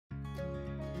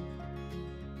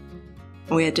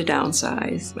We had to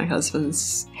downsize. My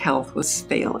husband's health was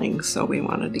failing, so we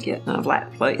wanted to get in a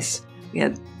flat place. We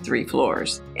had 3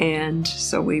 floors. And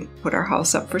so we put our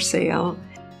house up for sale.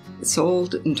 It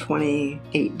sold in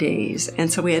 28 days.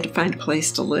 And so we had to find a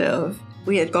place to live.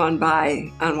 We had gone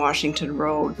by on Washington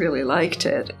Road, really liked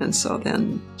it. And so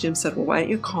then Jim said, well, why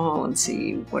don't you call and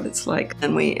see what it's like?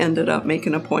 And we ended up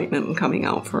making an appointment and coming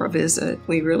out for a visit.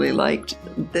 We really liked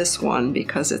this one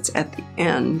because it's at the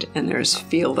end and there's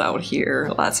field out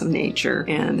here, lots of nature,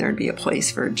 and there'd be a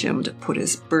place for Jim to put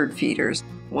his bird feeders.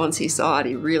 Once he saw it,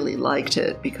 he really liked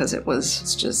it because it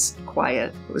was just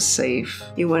quiet, it was safe.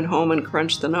 He went home and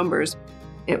crunched the numbers.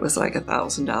 It was like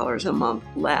 $1,000 a month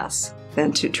less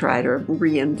than to try to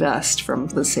reinvest from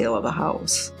the sale of the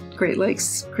house. Great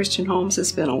Lakes Christian Homes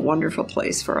has been a wonderful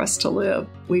place for us to live.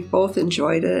 We both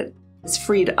enjoyed it. It's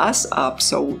freed us up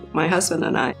so my husband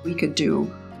and I, we could do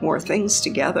more things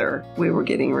together. We were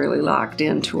getting really locked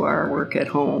into our work at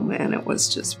home and it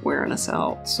was just wearing us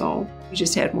out. So we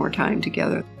just had more time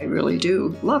together. I really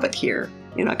do love it here.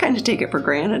 You know, I kind of take it for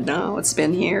granted now. It's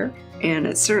been here and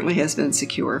it certainly has been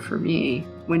secure for me.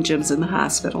 When Jim's in the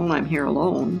hospital and I'm here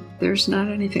alone, there's not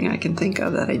anything I can think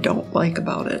of that I don't like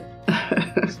about it.